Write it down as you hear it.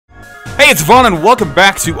it's Vana and welcome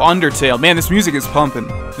back to Undertale. Man, this music is pumping.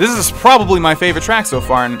 This is probably my favorite track so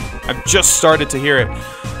far, and I've just started to hear it.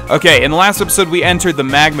 Okay, in the last episode we entered the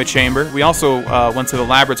magma chamber. We also went to the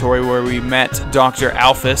laboratory where we met Dr.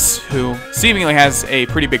 Alphys, who seemingly has a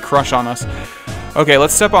pretty big crush on us. Okay,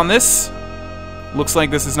 let's step on this. Looks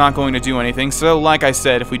like this is not going to do anything, so like I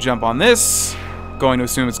said, if we jump on this, going to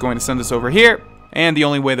assume it's going to send us over here, and the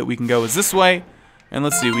only way that we can go is this way. And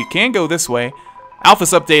let's see, we can go this way.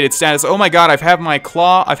 Alphys updated status. Oh my god, I've had my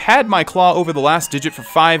claw over the last digit for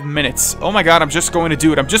 5 minutes. Oh my god, I'm just going to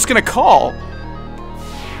do it. I'm just going to call.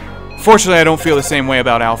 Fortunately, I don't feel the same way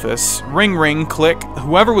about Alphys. Ring, ring, click.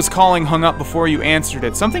 Whoever was calling hung up before you answered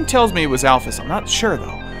it. Something tells me it was Alphys. I'm not sure,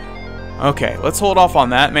 though. Okay, let's hold off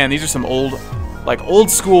on that. Man, these are some old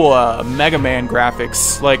school Mega Man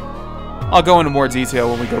graphics. Like, I'll go into more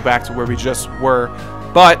detail when we go back to where we just were.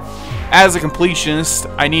 But, as a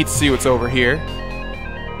completionist, I need to see what's over here.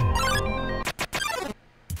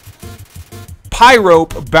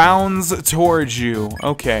 Pyrope bounds towards you.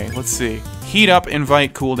 Okay, let's see. Heat up,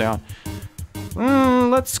 invite, cooldown.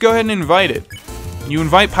 Let's go ahead and invite it. You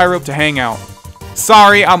invite Pyrope to hang out.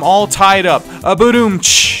 Sorry, I'm all tied up.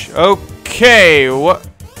 Ba-doom-ch. Okay, what?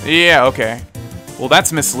 Yeah, okay. Well,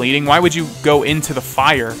 that's misleading. Why would you go into the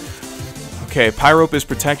fire? Okay, Pyrope is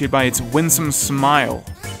protected by its winsome smile.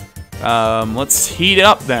 Let's heat it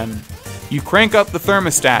up then. You crank up the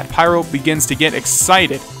thermostat. Pyrope begins to get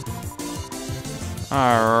excited.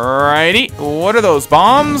 Alrighty. What are those,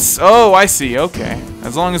 bombs? Oh, I see. Okay.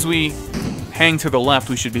 As long as we hang to the left,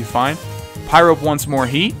 we should be fine. Pyrope wants more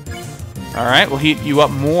heat. Alright, we'll heat you up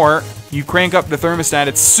more. You crank up the thermostat.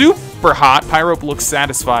 It's super hot. Pyrope looks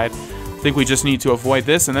satisfied. I think we just need to avoid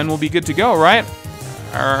this, and then we'll be good to go, right?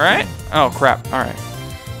 Alright. Oh, crap. Alright.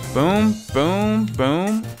 Boom, boom,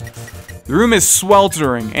 boom. The room is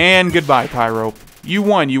sweltering. And goodbye, Pyrope. You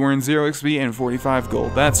won. You earned 0 XP and 45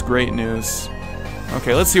 gold. That's great news.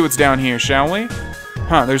 Okay, let's see what's down here, shall we?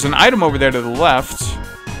 Huh, there's an item over there to the left.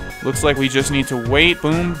 Looks like we just need to wait.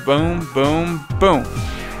 Boom, boom, boom, boom.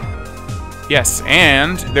 Yes,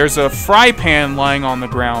 and there's a fry pan lying on the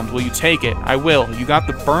ground. Will you take it? I will. You got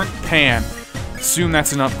the burnt pan. Assume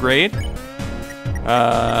that's an upgrade.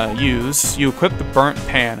 Use. You equip the burnt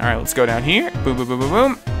pan. Alright, let's go down here. Boom, boom, boom, boom,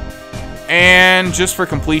 boom. And just for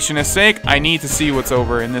completionist's sake, I need to see what's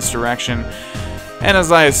over in this direction. And as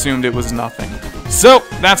I assumed, it was nothing. So,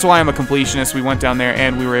 that's why I'm a completionist. We went down there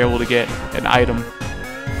and we were able to get an item.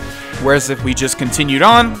 Whereas if we just continued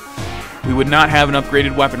on, we would not have an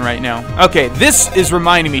upgraded weapon right now. Okay, this is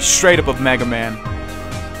reminding me straight up of Mega Man.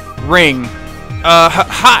 Ring.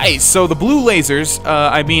 Hi! So the blue lasers,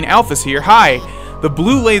 I mean Alphys here, hi! The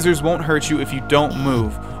blue lasers won't hurt you if you don't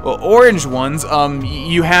move. Well, orange ones,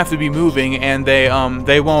 you have to be moving and they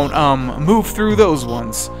won't, move through those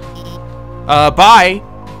ones. Bye!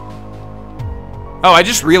 Oh, I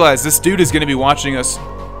just realized this dude is going to be watching us,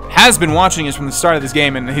 has been watching us from the start of this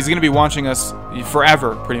game, and he's going to be watching us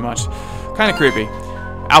forever, pretty much. Kind of creepy.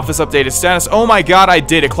 Alphys updated status. Oh my god, I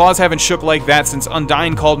did it. Claws haven't shook like that since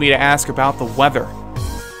Undyne called me to ask about the weather.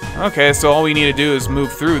 Okay, so all we need to do is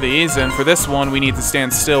move through these, and for this one, we need to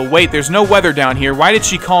stand still. Wait, there's no weather down here. Why did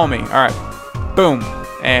she call me? Alright. Boom.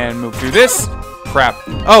 And move through this. Crap.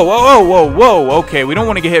 Oh, whoa, whoa, whoa, whoa. Okay, we don't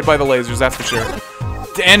want to get hit by the lasers, that's for sure.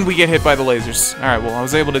 And we get hit by the lasers. Alright, well, I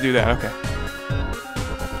was able to do that. Okay.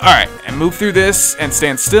 Alright, and move through this, and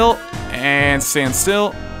stand still, and stand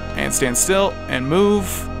still, and stand still, and move.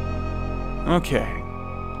 Okay.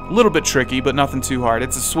 A little bit tricky, but nothing too hard.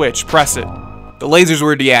 It's a switch. Press it. The lasers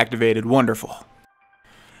were deactivated. Wonderful.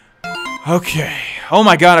 Okay. Oh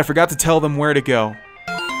my god, I forgot to tell them where to go.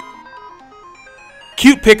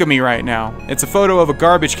 Cute pic of me right now. It's a photo of a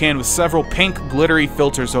garbage can with several pink glittery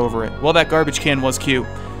filters over it. Well, that garbage can was cute.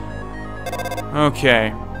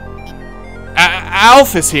 Okay.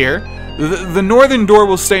 Alphys here. The northern door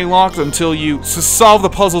will stay locked until you solve the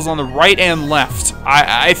puzzles on the right and left.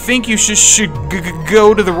 I think you should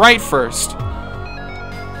go to the right first.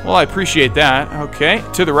 Well, I appreciate that. Okay,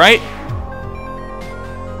 to the right.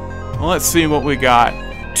 Well, let's see what we got.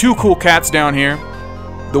 2 cool cats down here.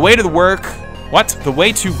 The way to the work... What? The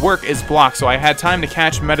way to work is blocked, so I had time to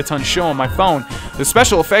catch Mettaton's show on my phone. The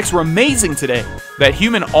special effects were amazing today. That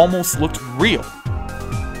human almost looked real.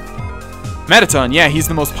 Mettaton, yeah, he's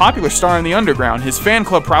the most popular star in the underground. His fan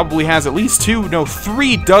club probably has at least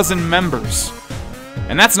 3 dozen members.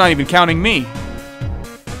 And that's not even counting me.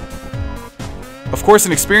 Of course,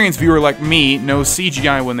 an experienced viewer like me knows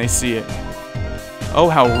CGI when they see it. Oh,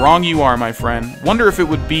 how wrong you are, my friend. Wonder if it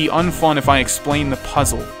would be unfun if I explained the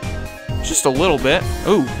puzzle. Just a little bit.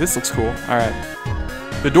 Ooh, this looks cool. Alright.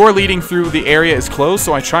 The door leading through the area is closed,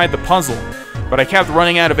 so I tried the puzzle. But I kept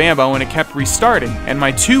running out of ammo and it kept restarting. And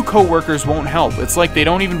my 2 co-workers won't help. It's like they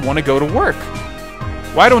don't even want to go to work.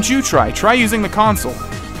 Why don't you try? Try using the console.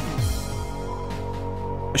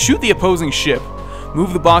 Shoot the opposing ship.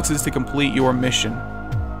 Move the boxes to complete your mission.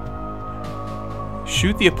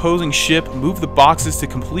 Shoot the opposing ship. Move the boxes to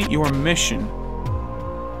complete your mission.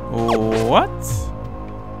 What?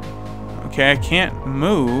 Okay, I can't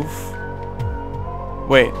move.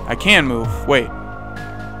 Wait, I can move. Wait.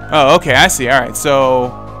 Oh, okay, I see. Alright,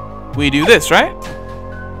 so we do this, right?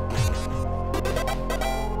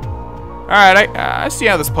 Alright, I see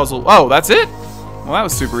how this puzzle... Oh, that's it? Well, that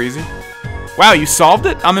was super easy. Wow, you solved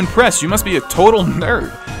it? I'm impressed. You must be a total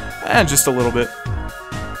nerd. Just a little bit.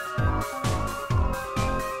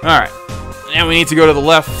 Alright. And we need to go to the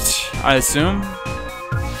left, I assume.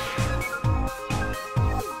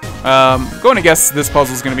 I'm going to guess this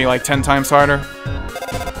puzzle is going to be like 10 times harder.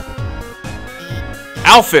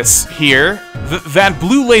 Alphys here. That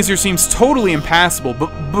blue laser seems totally impassable,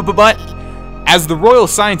 but as the royal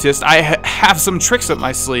scientist, I have some tricks up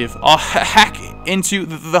my sleeve. I'll hack into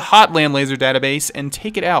the Hotland laser database and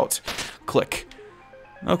take it out. Click.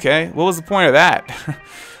 Okay, what was the point of that?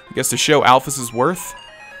 I guess to show Alphys' worth?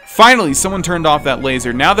 Finally, someone turned off that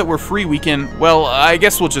laser. Now that we're free, we can... Well, I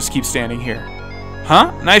guess we'll just keep standing here.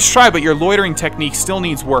 Huh? Nice try, but your loitering technique still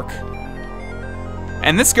needs work.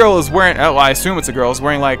 And this girl is wearing... Oh, I assume it's a girl. Is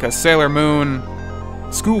wearing like a Sailor Moon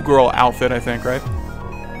schoolgirl outfit, I think, right?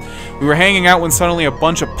 We were hanging out when suddenly a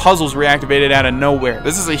bunch of puzzles reactivated out of nowhere.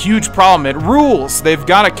 This is a huge problem. It rules. They've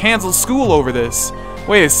got to cancel school over this.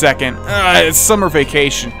 Wait a second. It's summer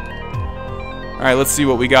vacation. Alright, let's see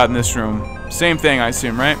what we got in this room. Same thing, I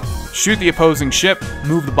assume, right? Shoot the opposing ship.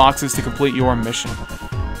 Move the boxes to complete your mission.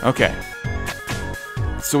 Okay.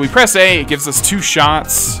 So we press A. It gives us 2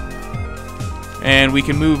 shots. And we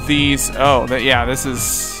can move these. Oh, yeah, this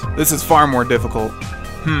is far more difficult.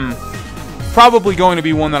 Probably going to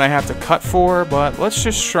be one that I have to cut for, but let's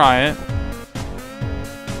just try it.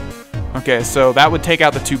 Okay, so that would take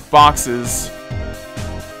out the 2 boxes.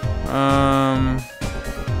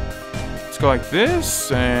 Let's go like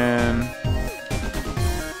this, and...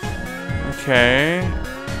 Okay.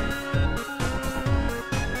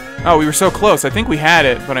 Oh, we were so close. I think we had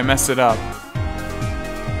it, but I messed it up.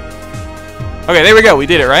 Okay, there we go. We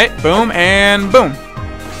did it, right? Boom, and boom.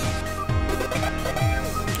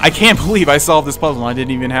 I can't believe I solved this puzzle. I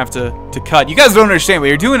didn't even have to cut. You guys don't understand. When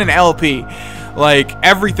you're doing an LP, like,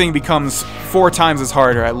 everything becomes 4 times as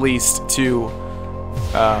harder, at least, to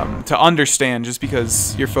understand, just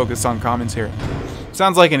because you're focused on commentary.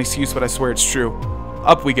 Sounds like an excuse, but I swear it's true.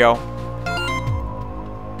 Up we go.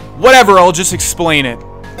 Whatever, I'll just explain it.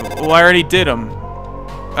 Well, I already did them.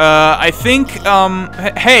 I think,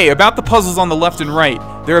 hey, about the puzzles on the left and right.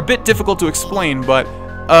 They're a bit difficult to explain, but,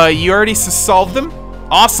 you already solved them?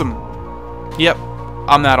 Awesome. Yep,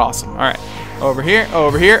 I'm that awesome. Alright. Over here,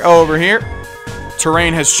 over here, over here.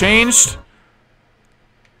 Terrain has changed.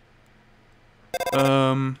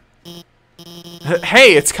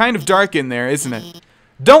 Hey, it's kind of dark in there, isn't it?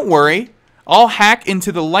 Don't worry. I'll hack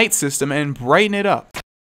into the light system and brighten it up.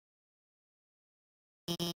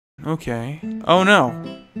 Okay. Oh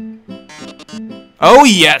no. Oh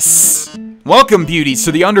yes! Welcome, beauties,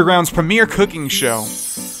 to the Underground's premier cooking show.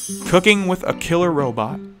 Cooking with a killer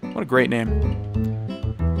robot. What a great name.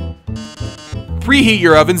 Preheat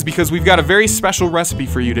your ovens because we've got a very special recipe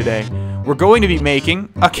for you today. We're going to be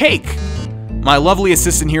making a cake. My lovely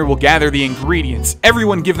assistant here will gather the ingredients.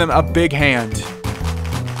 Everyone give them a big hand.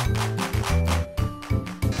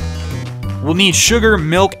 We'll need sugar,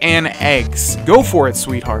 milk, and eggs. Go for it,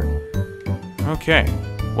 sweetheart. Okay.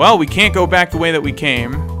 Well, we can't go back the way that we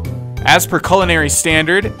came. As per culinary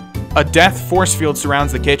standard, a death force field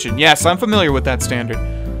surrounds the kitchen. Yes, I'm familiar with that standard.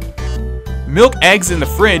 Milk, eggs in the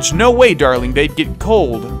fridge? No way, darling. They'd get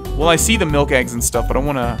cold. Well, I see the milk, eggs, and stuff, but I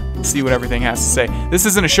want to see what everything has to say. This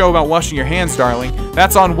isn't a show about washing your hands, darling.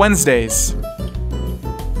 That's on Wednesdays.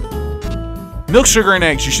 Milk, sugar, and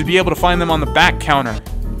eggs. You should be able to find them on the back counter.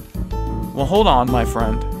 Well, hold on, my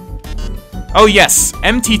friend. Oh yes,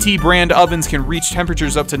 MTT brand ovens can reach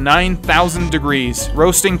temperatures up to 9,000 degrees.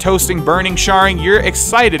 Roasting, toasting, burning, charring. You're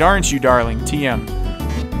excited, aren't you, darling? TM.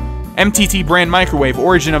 MTT brand microwave,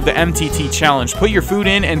 origin of the MTT challenge. Put your food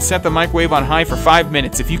in and set the microwave on high for 5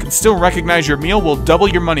 minutes. If you can still recognize your meal, we'll double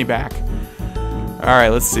your money back.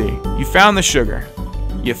 Alright, let's see. You found the sugar.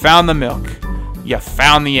 You found the milk. You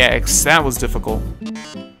found the eggs. That was difficult.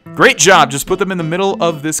 Great job. Just put them in the middle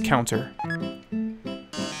of this counter.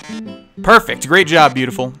 Perfect. Great job,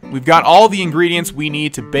 beautiful. We've got all the ingredients we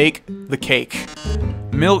need to bake the cake.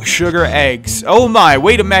 Milk, sugar, eggs. Oh my,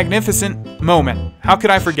 wait a magnificent moment. How could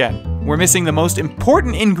I forget? We're missing the most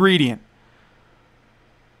important ingredient.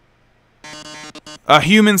 A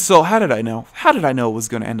human soul. How did I know? How did I know it was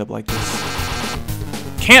going to end up like this?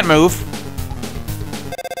 Can't move.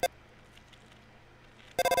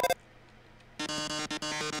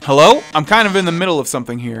 Hello? I'm kind of in the middle of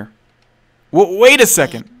something here. Wait a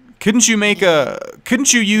second. Couldn't you make a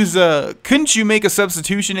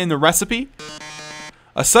substitution in the recipe?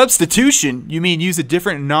 A substitution? You mean use a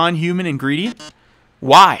different non-human ingredient?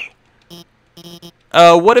 Why?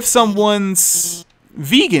 What if someone's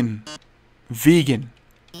vegan? Vegan.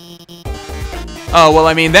 Oh, well,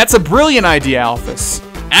 I mean, that's a brilliant idea, Alphys.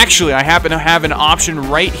 Actually, I happen to have an option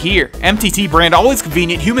right here. MTT brand, always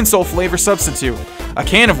convenient, human soul flavor substitute. A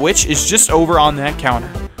can of which is just over on that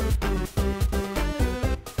counter.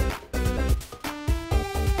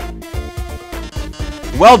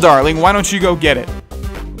 Well, darling, why don't you go get it?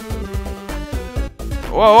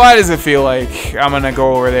 Well, why does it feel like I'm gonna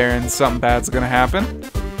go over there and something bad's gonna happen?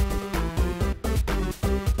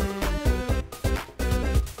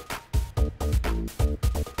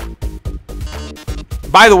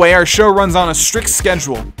 By the way, our show runs on a strict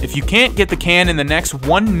schedule. If you can't get the can in the next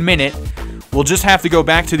 1 minute, we'll just have to go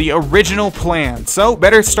back to the original plan. So,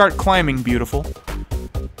 better start climbing, beautiful.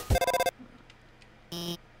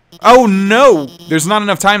 Oh no! There's not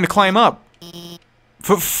enough time to climb up.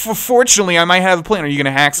 Fortunately, I might have a plan. Are you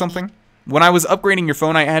gonna hack something? When I was upgrading your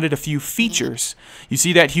phone, I added a few features. You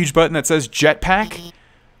see that huge button that says Jetpack?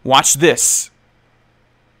 Watch this.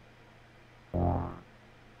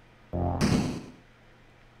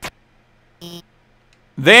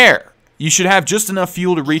 There! You should have just enough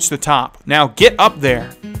fuel to reach the top. Now get up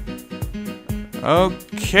there.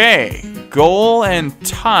 Okay. Goal and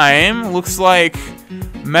time. Looks like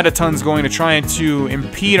Metaton's going to try to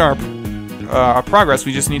impede our progress.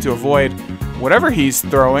 We just need to avoid whatever he's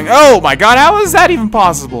throwing. Oh my god, how is that even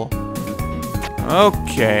possible?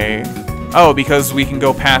 Okay. Oh, because we can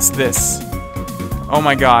go past this. Oh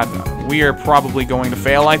my god. We are probably going to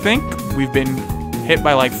fail, I think. We've been hit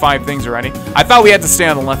by like 5 things already. I thought we had to stay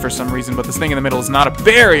on the left for some reason, but this thing in the middle is not a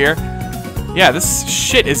barrier. Yeah, this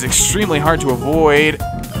shit is extremely hard to avoid.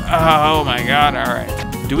 Oh my god, alright.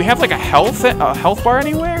 Do we have like a health bar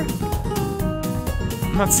anywhere?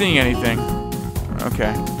 I'm not seeing anything.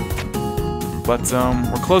 Okay. But,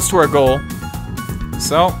 we're close to our goal.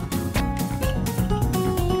 So,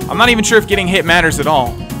 I'm not even sure if getting hit matters at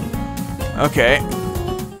all. Okay.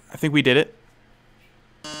 I think we did it.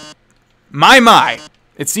 My!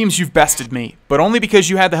 It seems you've bested me, but only because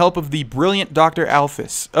you had the help of the brilliant Dr.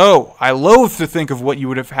 Alphys. Oh, I loathe to think of what you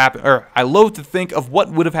would have happened, I loathe to think of what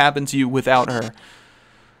would have happened to you without her.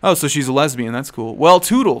 Oh, so she's a lesbian, that's cool. Well,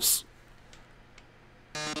 toodles.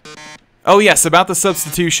 Oh yes, about the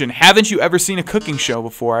substitution. Haven't you ever seen a cooking show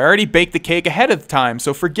before? I already baked the cake ahead of time,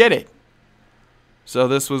 so forget it. So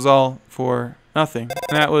this was all for nothing.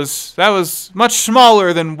 That was much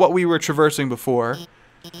smaller than what we were traversing before.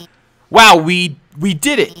 Wow, we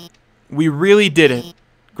did it. We really did it.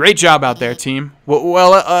 Great job out there, team.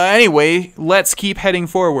 Well, anyway, let's keep heading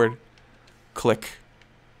forward. Click.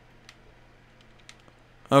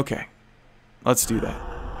 Okay, let's do that.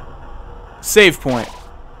 Save point.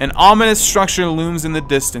 An ominous structure looms in the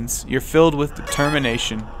distance. You're filled with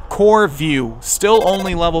determination. Core view. Still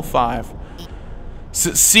only level 5.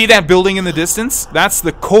 See that building in the distance? That's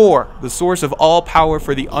the core, the source of all power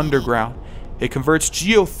for the underground. It converts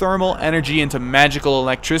geothermal energy into magical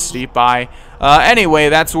electricity by... anyway,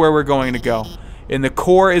 that's where we're going to go. In the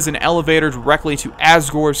core is an elevator directly to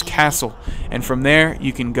Asgore's castle, and from there,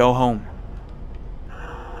 you can go home.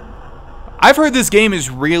 I've heard this game is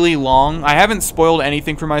really long. I haven't spoiled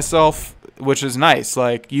anything for myself, which is nice.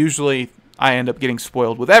 Like, usually I end up getting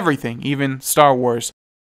spoiled with everything, even Star Wars.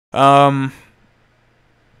 But,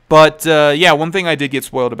 yeah, one thing I did get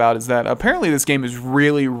spoiled about is that apparently this game is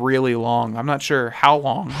really, really long. I'm not sure how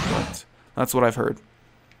long, but that's what I've heard.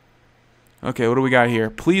 Okay, what do we got here?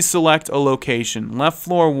 Please select a location. Left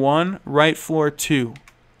floor 1, right floor 2.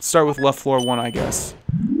 Let's start with left floor 1, I guess.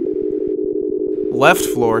 Left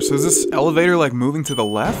floor? So is this elevator, like, moving to the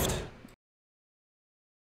left?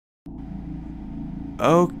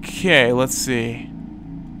 Okay, let's see.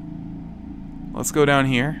 Let's go down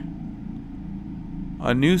here.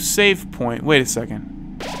 A new save point. Wait a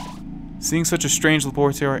second. Seeing such a strange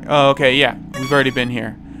laboratory. Oh, okay, yeah. We've already been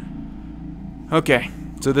here. Okay,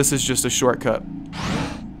 so this is just a shortcut.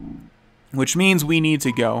 Which means we need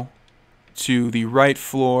to go to the right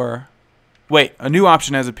floor. Wait, a new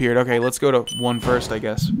option has appeared. Okay, let's go to 1 first, I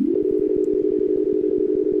guess.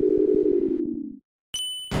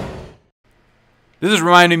 This is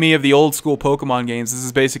reminding me of the old school Pokemon games. This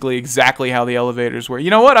is basically exactly how the elevators were.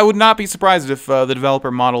 You know what? I would not be surprised if the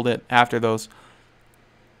developer modeled it after those.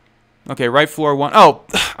 Okay, right floor 1. Oh,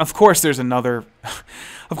 of course there's another...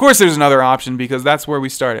 Of course there's another option because that's where we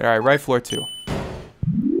started. Alright, right floor 2.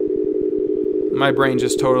 My brain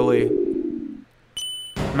just totally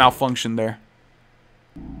malfunctioned there.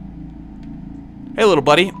 Hey, little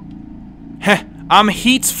buddy. Heh, I'm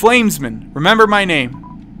Heat's Flamesman. Remember my name.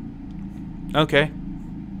 Okay.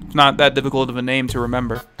 It's not that difficult of a name to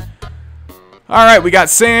remember. Alright, we got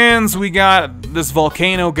Sans, we got this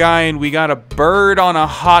volcano guy, and we got a bird on a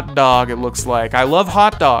hot dog, it looks like. I love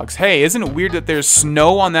hot dogs. Hey, isn't it weird that there's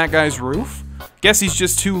snow on that guy's roof? Guess he's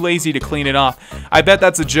just too lazy to clean it off. I bet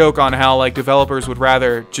that's a joke on how, like, developers would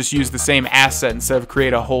rather just use the same asset instead of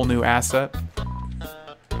create a whole new asset.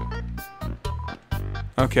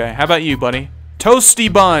 Okay, how about you, buddy?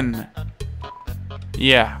 Toasty bun!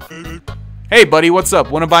 Yeah. Hey, buddy, what's up?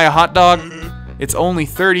 Wanna buy a hot dog? It's only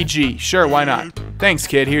 30G. Sure, why not? Thanks,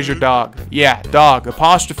 kid. Here's your dog. Yeah, dog.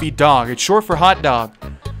 Apostrophe dog. It's short for hot dog.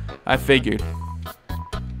 I figured.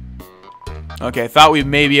 Okay, I thought we'd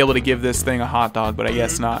maybe be able to give this thing a hot dog, but I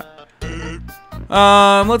guess not.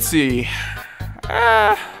 Let's see.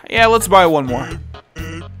 Yeah, let's buy one more.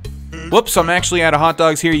 Whoops, I'm actually out of hot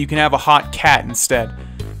dogs here. You can have a hot cat instead.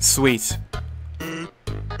 Sweet.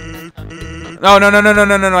 No,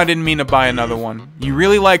 I didn't mean to buy another one. You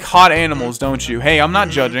really like hot animals, don't you? Hey, I'm not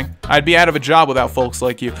judging. I'd be out of a job without folks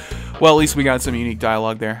like you. Well, at least we got some unique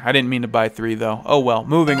dialogue there. I didn't mean to buy 3, though. Oh, well.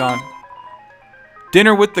 Moving on.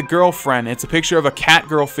 Dinner with the girlfriend. It's a picture of a cat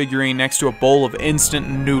girl figurine next to a bowl of instant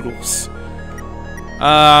noodles.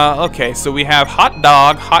 Okay, so we have hot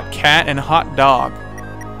dog, hot cat, and hot dog.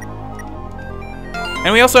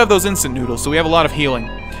 And we also have those instant noodles, so we have a lot of healing.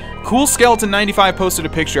 Cool Skeleton 95 posted a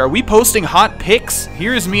picture. Are we posting hot pics?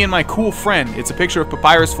 Here is me and my cool friend. It's a picture of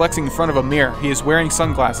Papyrus flexing in front of a mirror. He is wearing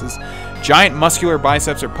sunglasses. Giant muscular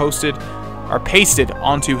biceps are pasted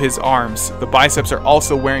onto his arms. The biceps are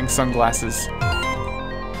also wearing sunglasses.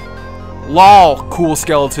 Lol, Cool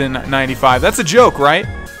Skeleton 95. That's a joke, right?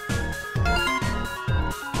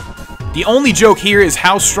 The only joke here is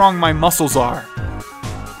how strong my muscles are.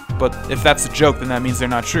 But if that's a joke, then that means they're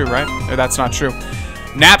not true, right? Or that's not true.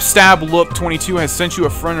 Napstab Look 22 has sent you a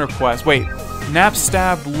friend request. Wait,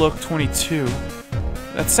 Napstab Look 22.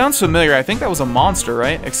 That sounds familiar. I think that was a monster,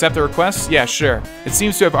 right? Accept the request? Yeah, sure. It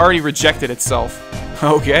seems to have already rejected itself.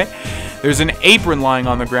 Okay. There's an apron lying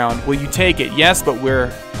on the ground. Will you take it? Yes, but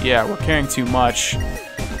we're carrying too much.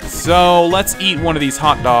 So let's eat one of these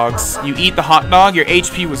hot dogs. You eat the hot dog. Your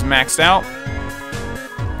HP was maxed out.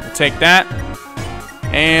 We'll take that.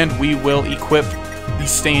 And we will equip the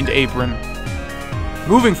stained apron.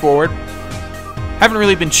 Moving forward, haven't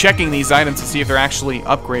really been checking these items to see if they're actually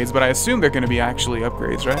upgrades, but I assume they're going to be actually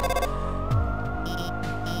upgrades, right?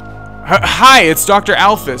 Hi, it's Dr.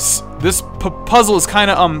 Alphys. This puzzle is kind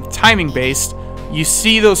of timing-based. You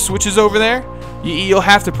see those switches over there? You'll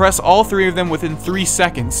have to press all 3 of them within 3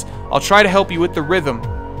 seconds. I'll try to help you with the rhythm.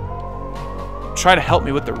 Try to help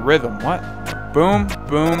me with the rhythm. What? Boom,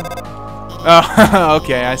 boom. Oh,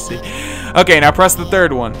 okay, I see. Okay, now press the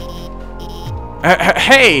 3rd one.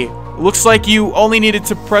 Hey! Looks like you only needed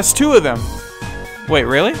to press 2 of them. Wait,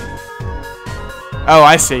 really? Oh,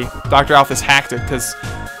 I see. Dr. Alphys hacked it because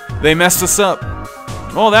they messed us up.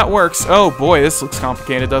 Well, that works. Oh, boy, this looks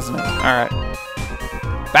complicated, doesn't it? Alright.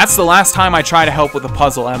 That's the last time I try to help with a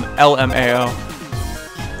puzzle, LMAO.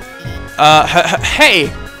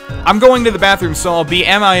 Hey! I'm going to the bathroom, so I'll be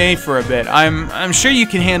MIA for a bit. I'm sure you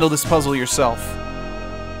can handle this puzzle yourself.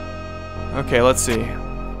 Okay, let's see.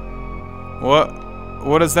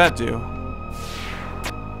 What does that do?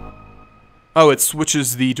 Oh, it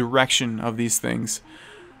switches the direction of these things.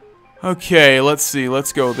 Okay, let's see.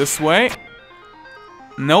 Let's go this way.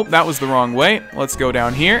 Nope, that was the wrong way. Let's go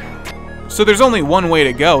down here. So there's only one way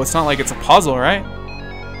to go. It's not like it's a puzzle, right?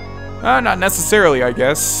 Not necessarily, I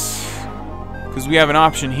guess. Because we have an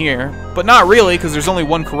option here. But not really, because there's only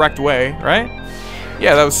one correct way, right?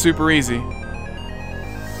 Yeah, that was super easy.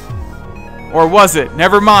 Or was it?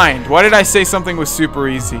 Never mind. Why did I say something was super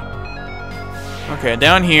easy? Okay,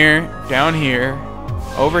 down here,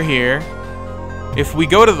 over here. If we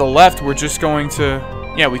go to the left, we're just going to...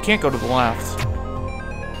 Yeah, we can't go to the left.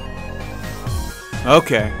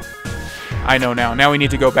 Okay. I know now. Now we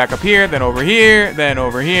need to go back up here, then over here, then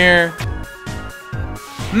over here.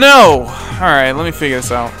 No! Alright, let me figure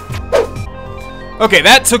this out. Okay,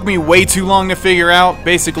 that took me way too long to figure out.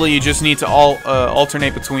 Basically, you just need to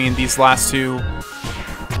alternate between these last 2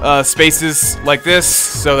 spaces like this,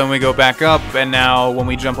 so then we go back up, and now when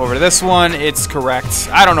we jump over to this one, it's correct.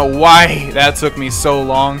 I don't know why that took me so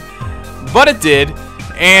long, but it did.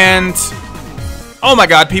 And oh my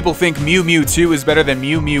god, people think Mew Mew 2 is better than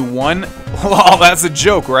Mew Mew 1. Well, that's a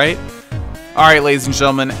joke, right? Alright, ladies and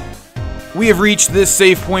gentlemen, we have reached this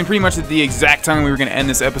save point pretty much at the exact time we were going to end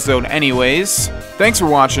this episode anyways. Thanks for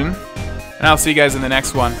watching, and I'll see you guys in the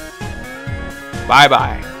next one.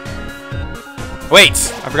 Bye-bye. Wait,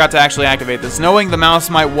 I forgot to actually activate this. Knowing the mouse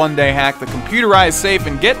might one day hack the computerized safe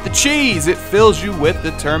and get the cheese, it fills you with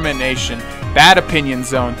determination. Bad opinion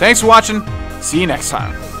zone. Thanks for watching. See you next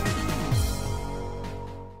time.